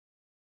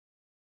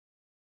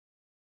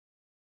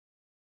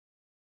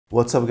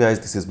What's up guys,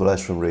 this is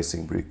Balázs from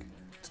Racing Brick.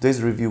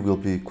 Today's review will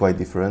be quite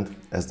different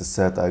as the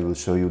set I will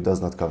show you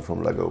does not come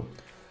from LEGO.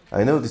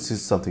 I know this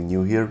is something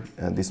new here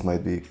and this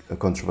might be a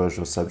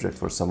controversial subject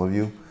for some of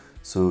you,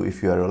 so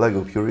if you are a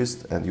LEGO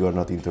purist and you are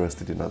not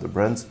interested in other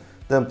brands,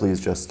 then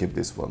please just skip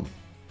this one.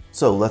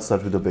 So let's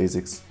start with the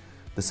basics.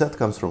 The set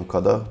comes from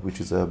CADA, which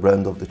is a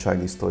brand of the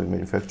Chinese toy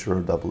manufacturer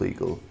Double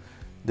Eagle.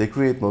 They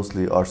create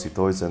mostly RC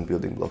toys and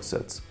building block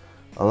sets.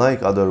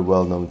 Unlike other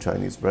well-known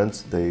Chinese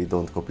brands, they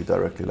don't copy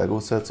directly LEGO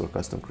sets or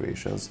custom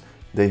creations,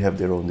 they have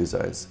their own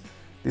designs.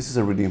 This is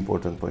a really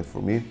important point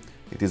for me,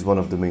 it is one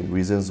of the main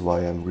reasons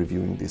why I'm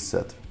reviewing this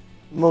set.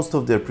 Most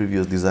of their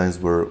previous designs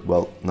were,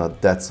 well,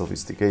 not that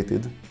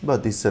sophisticated,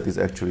 but this set is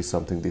actually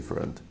something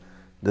different.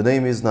 The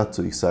name is not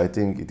too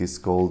exciting, it is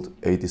called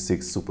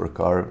 86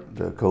 SUPER-CAR,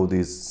 the code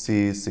is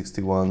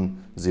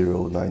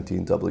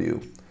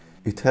C61019W.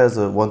 It has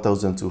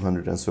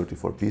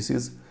 1234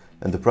 pieces,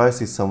 and the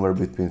price is somewhere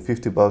between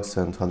 $50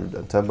 and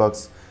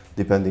 $110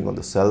 depending on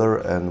the seller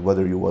and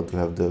whether you want to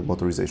have the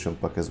motorization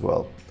pack as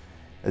well.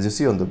 As you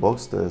see on the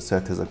box, the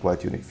set has a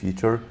quite unique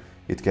feature.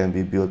 It can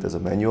be built as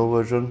a manual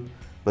version,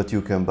 but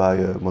you can buy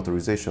a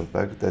motorization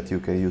pack that you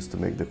can use to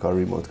make the car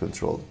remote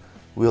controlled.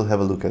 We'll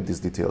have a look at this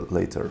detail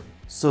later.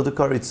 So the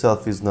car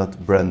itself is not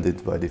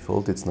branded by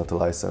default, it's not a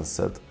licensed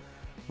set.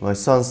 My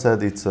son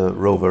said it's a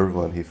Rover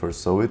when he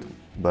first saw it,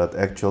 but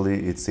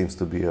actually it seems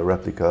to be a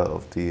replica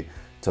of the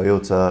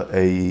Toyota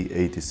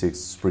AE86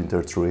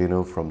 Sprinter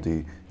Trueno from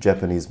the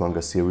Japanese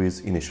manga series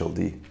Initial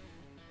D.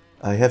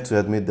 I have to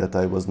admit that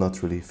I was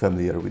not really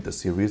familiar with the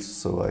series,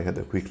 so I had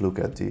a quick look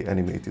at the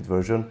animated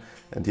version,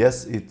 and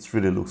yes, it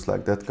really looks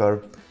like that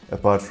car,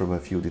 apart from a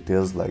few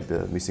details like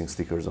the missing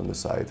stickers on the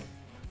side.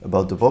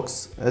 About the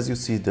box, as you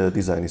see, the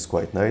design is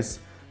quite nice.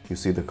 You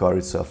see the car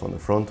itself on the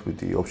front with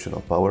the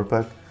optional power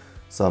pack,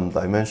 some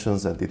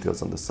dimensions and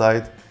details on the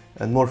side,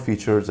 and more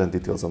features and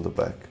details on the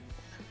back.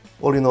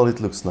 All in all, it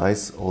looks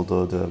nice,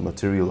 although the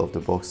material of the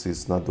box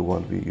is not the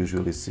one we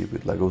usually see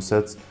with LEGO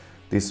sets.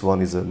 This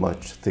one is a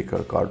much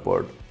thicker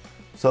cardboard.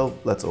 So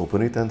let's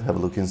open it and have a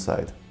look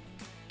inside.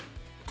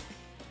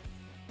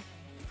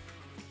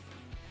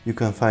 You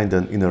can find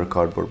an inner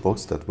cardboard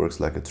box that works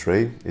like a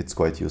tray, it's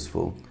quite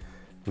useful.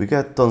 We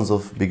get tons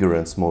of bigger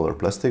and smaller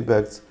plastic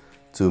bags,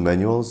 2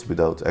 manuals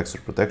without extra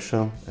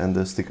protection, and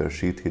a sticker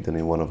sheet hidden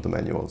in one of the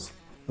manuals.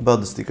 About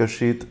the sticker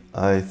sheet,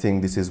 I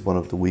think this is one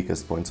of the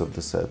weakest points of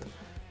the set.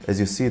 As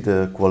you see,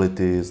 the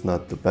quality is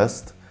not the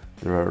best,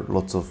 there are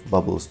lots of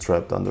bubbles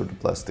trapped under the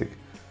plastic.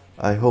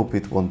 I hope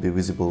it won't be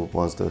visible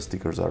once the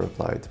stickers are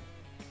applied.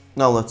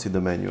 Now let's see the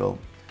manual.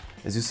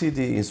 As you see,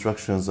 the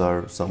instructions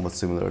are somewhat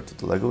similar to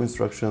the LEGO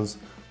instructions,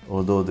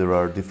 although there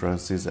are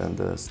differences and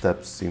the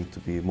steps seem to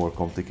be more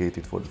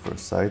complicated for the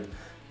first sight,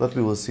 but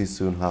we will see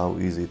soon how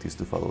easy it is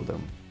to follow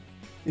them.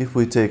 If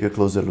we take a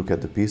closer look at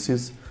the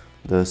pieces,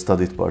 the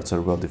studded parts are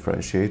well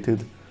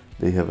differentiated.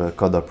 They have a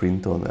CADA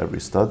print on every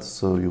stud,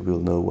 so you will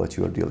know what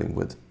you are dealing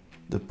with.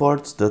 The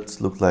parts that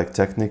look like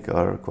Technic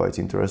are quite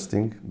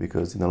interesting,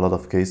 because in a lot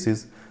of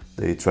cases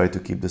they try to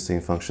keep the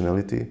same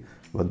functionality,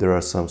 but there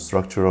are some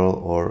structural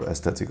or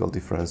aesthetical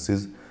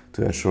differences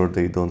to ensure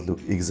they don't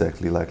look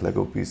exactly like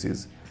LEGO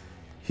pieces.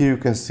 Here you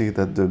can see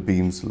that the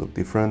beams look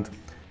different.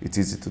 It's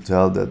easy to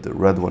tell that the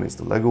red one is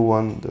the LEGO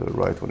one, the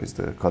right one is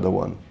the CADA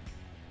one.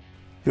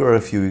 Here are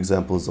a few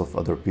examples of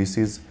other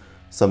pieces.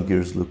 Some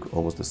gears look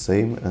almost the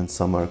same and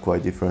some are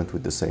quite different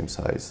with the same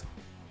size.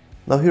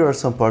 Now here are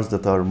some parts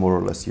that are more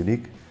or less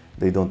unique.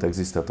 They don't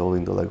exist at all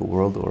in the LEGO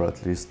world, or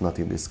at least not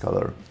in this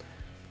color.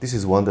 This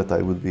is one that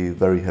I would be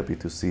very happy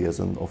to see as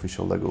an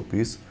official LEGO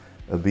piece,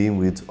 a beam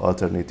with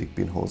alternating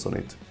pinholes on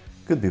it.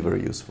 Could be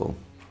very useful.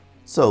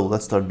 So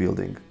let's start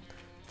building.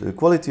 The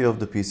quality of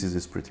the pieces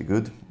is pretty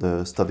good,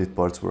 the studded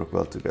parts work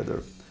well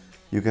together.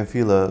 You can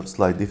feel a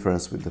slight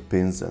difference with the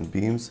pins and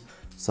beams.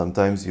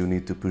 Sometimes you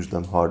need to push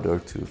them harder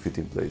to fit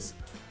in place.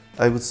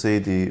 I would say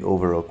the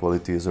overall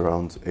quality is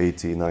around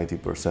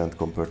 80–90%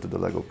 compared to the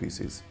LEGO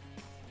pieces.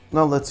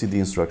 Now let's see the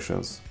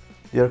instructions.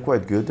 They are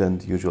quite good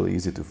and usually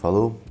easy to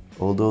follow,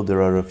 although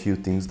there are a few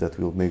things that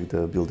will make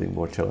the building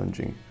more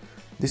challenging.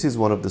 This is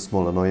one of the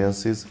small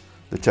annoyances.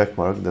 The check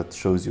mark that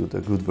shows you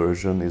the good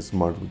version is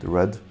marked with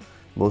red.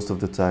 Most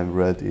of the time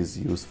red is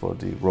used for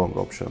the wrong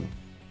option.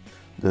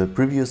 The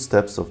previous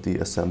steps of the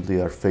assembly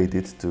are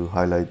faded to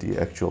highlight the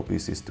actual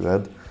pieces to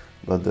add,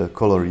 but the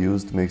color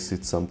used makes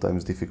it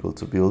sometimes difficult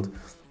to build.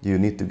 You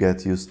need to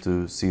get used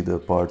to see the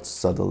parts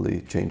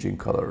suddenly changing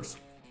colors.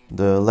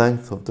 The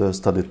length of the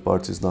studded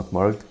parts is not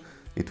marked.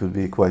 It would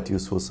be quite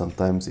useful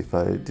sometimes if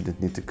I didn't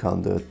need to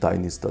count the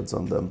tiny studs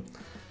on them.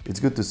 It's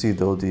good to see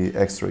though the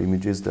extra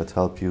images that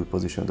help you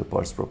position the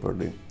parts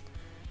properly.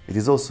 It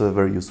is also a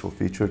very useful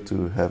feature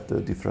to have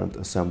the different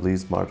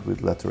assemblies marked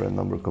with letter and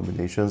number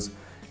combinations,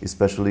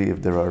 especially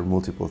if there are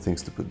multiple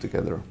things to put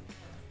together.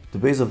 The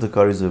base of the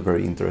car is a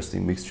very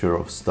interesting mixture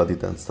of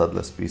studded and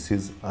studless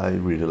pieces. I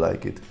really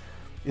like it.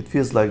 It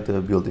feels like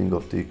the building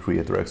of the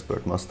Creator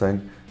Expert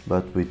Mustang,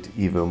 but with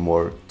even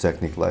more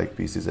Technic-like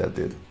pieces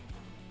added.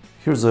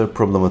 Here's a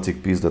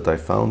problematic piece that I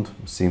found,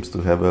 seems to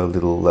have a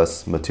little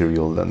less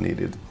material than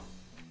needed.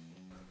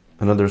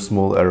 Another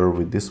small error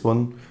with this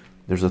one,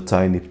 there's a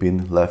tiny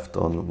pin left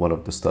on one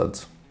of the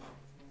studs.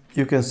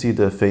 You can see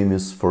the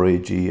famous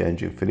 4AG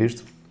engine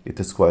finished. It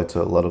has quite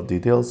a lot of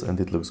details and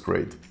it looks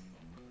great.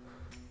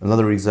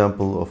 Another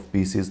example of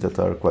pieces that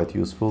are quite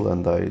useful,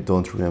 and I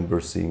don't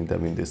remember seeing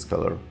them in this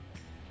color.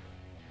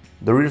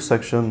 The rear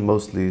section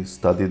mostly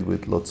studded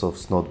with lots of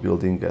snout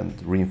building and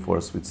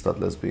reinforced with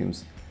studless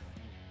beams.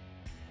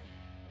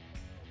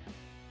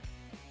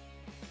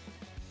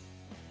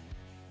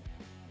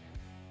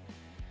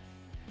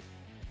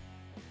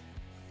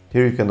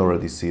 Here you can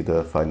already see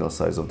the final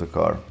size of the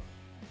car.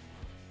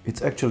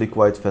 It's actually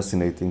quite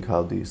fascinating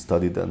how the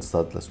studded and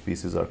studless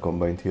pieces are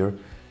combined here,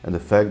 and the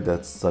fact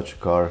that such a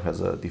car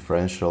has a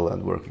differential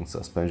and working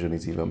suspension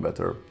is even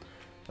better.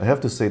 I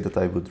have to say that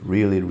I would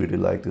really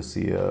like to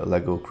see a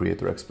LEGO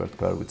Creator Expert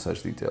car with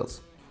such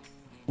details.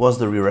 Once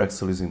the rear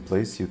axle is in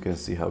place, you can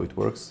see how it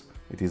works.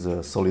 It is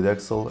a solid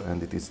axle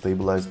and it is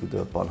stabilized with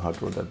a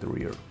panhard rod at the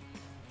rear.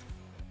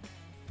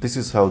 This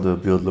is how the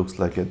build looks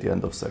like at the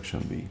end of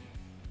section B.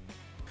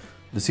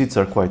 The seats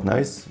are quite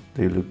nice,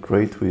 they look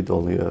great with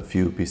only a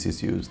few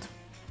pieces used.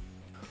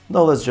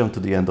 Now let's jump to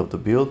the end of the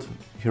build.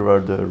 Here are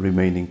the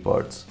remaining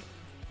parts.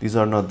 These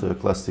are not the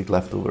classic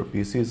leftover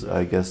pieces,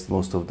 I guess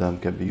most of them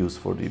can be used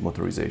for the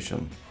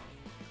motorization.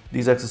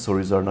 These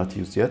accessories are not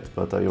used yet,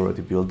 but I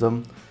already built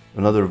them.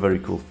 Another very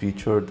cool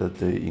feature that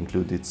they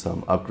included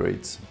some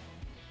upgrades.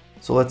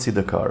 So let's see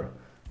the car.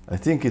 I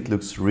think it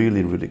looks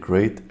really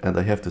great, and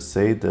I have to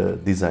say the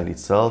design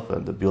itself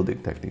and the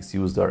building techniques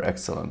used are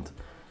excellent.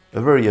 A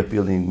very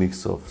appealing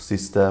mix of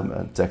system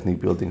and technique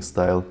building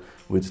style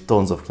with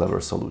tons of clever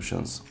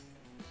solutions.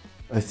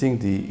 I think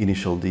the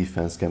initial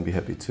defense can be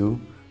happy too.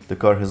 The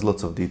car has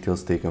lots of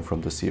details taken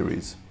from the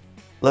series.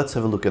 Let's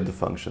have a look at the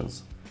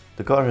functions.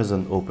 The car has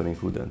an opening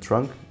hood and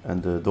trunk,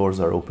 and the doors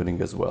are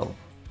opening as well.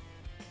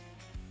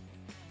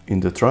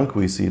 In the trunk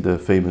we see the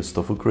famous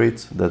tofu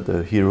crate that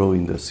the hero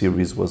in the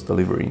series was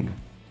delivering.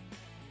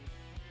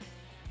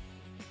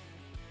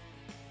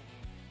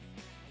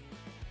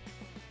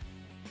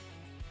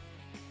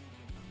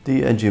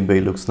 The engine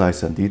bay looks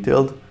nice and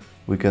detailed.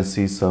 We can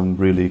see some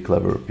really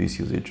clever piece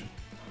usage.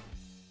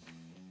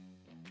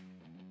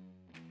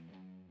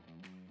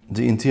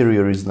 The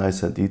interior is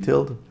nice and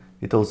detailed.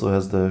 It also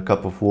has the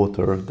cup of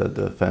water that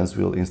the fans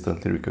will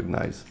instantly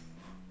recognize.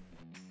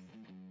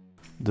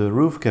 The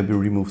roof can be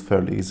removed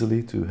fairly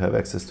easily to have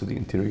access to the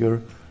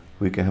interior.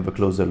 We can have a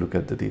closer look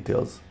at the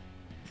details.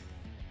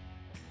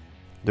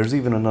 There's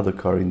even another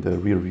car in the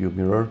rear view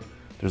mirror.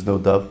 There's no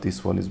doubt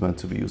this one is meant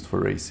to be used for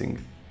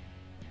racing.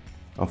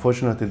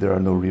 Unfortunately, there are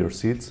no rear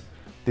seats.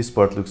 This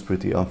part looks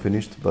pretty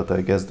unfinished, but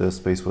I guess the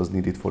space was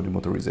needed for the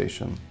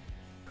motorization.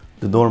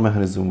 The door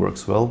mechanism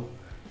works well.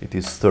 It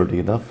is sturdy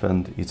enough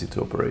and easy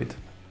to operate.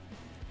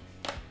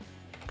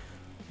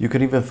 You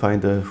can even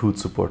find a hood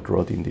support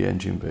rod in the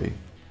engine bay.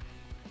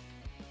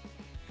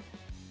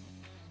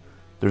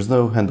 There's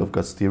no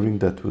hand-of-God steering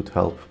that would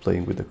help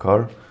playing with the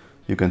car.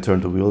 You can turn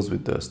the wheels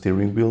with the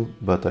steering wheel,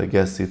 but I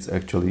guess it's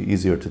actually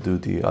easier to do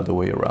the other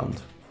way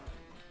around.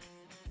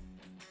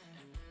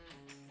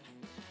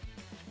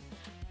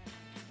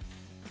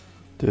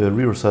 The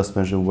rear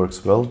suspension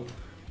works well.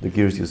 The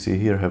gears you see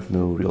here have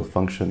no real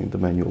function in the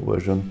manual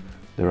version.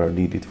 They are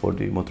needed for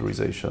the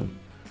motorization.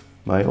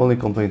 My only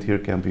complaint here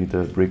can be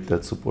the brick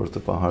that supports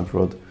the panhard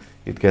rod.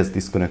 It gets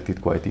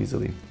disconnected quite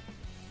easily.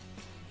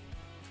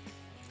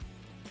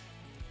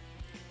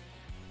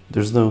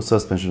 There's no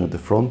suspension at the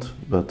front,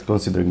 but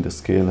considering the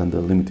scale and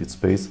the limited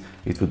space,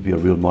 it would be a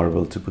real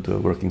marvel to put a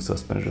working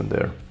suspension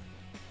there.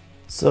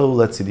 So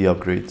let's see the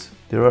upgrades.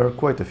 There are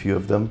quite a few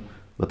of them,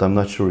 but I'm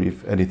not sure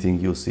if anything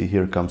you'll see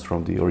here comes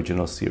from the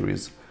original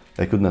series.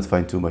 I could not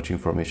find too much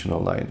information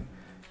online.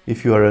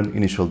 If you are an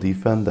Initial D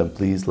fan, then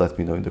please let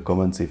me know in the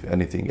comments if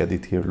anything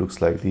added here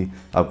looks like the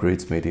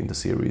upgrades made in the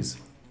series.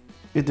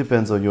 It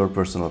depends on your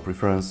personal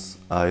preference.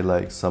 I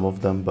like some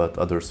of them, but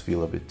others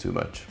feel a bit too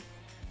much.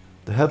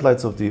 The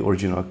headlights of the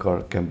original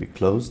car can be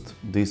closed.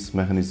 This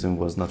mechanism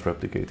was not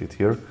replicated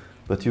here,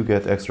 but you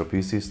get extra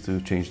pieces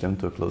to change them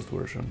to a closed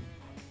version.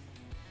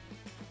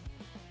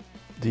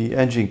 The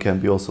engine can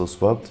be also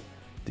swapped.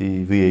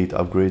 The V8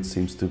 upgrade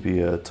seems to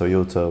be a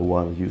Toyota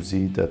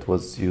 1UZ that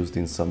was used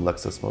in some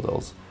Lexus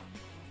models.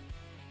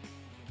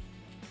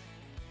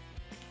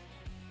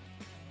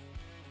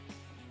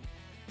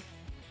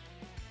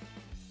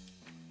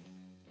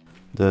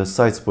 The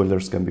side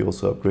spoilers can be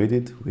also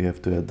upgraded. We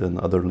have to add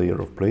another layer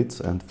of plates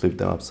and flip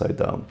them upside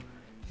down.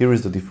 Here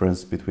is the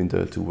difference between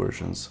the two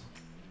versions.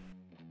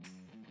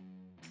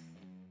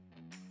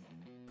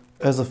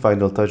 As a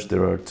final touch,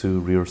 there are two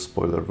rear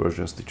spoiler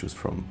versions to choose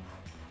from.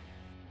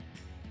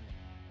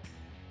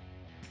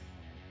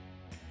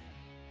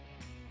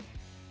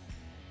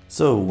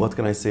 So, what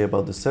can I say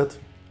about the set?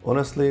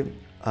 Honestly,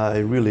 I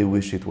really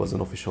wish it was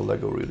an official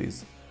LEGO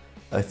release.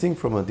 I think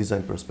from a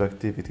design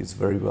perspective it is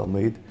very well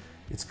made.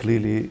 It's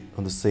clearly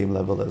on the same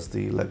level as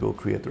the LEGO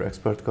Creator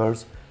Expert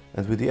cars,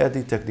 and with the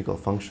added technical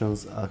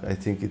functions, I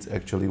think it's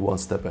actually one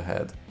step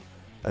ahead.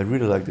 I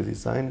really like the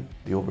design,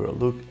 the overall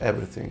look,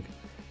 everything.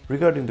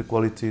 Regarding the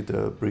quality,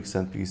 the bricks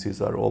and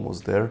pieces are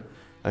almost there.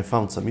 I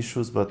found some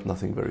issues, but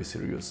nothing very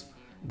serious.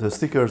 The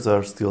stickers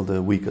are still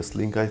the weakest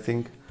link, I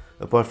think.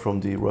 Apart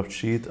from the rough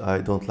sheet, I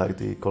don't like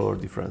the color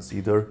difference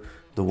either.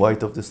 The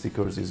white of the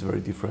stickers is very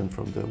different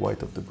from the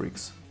white of the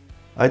bricks.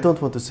 I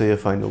don't want to say a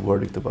final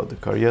verdict about the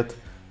car yet,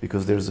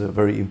 because there's a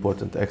very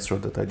important extra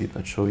that I did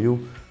not show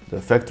you,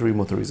 the factory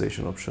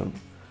motorization option.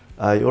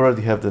 I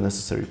already have the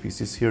necessary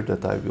pieces here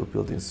that I will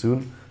build in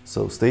soon,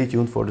 so stay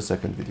tuned for the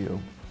second video.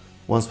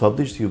 Once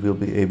published, you will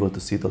be able to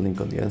see the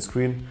link on the end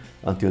screen.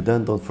 Until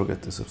then, don't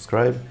forget to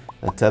subscribe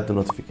and tap the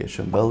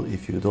notification bell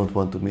if you don't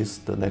want to miss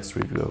the next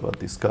review about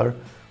this car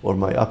or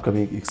my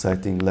upcoming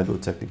exciting LEGO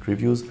Technic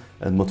reviews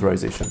and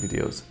motorization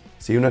videos.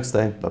 See you next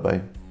time, bye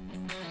bye!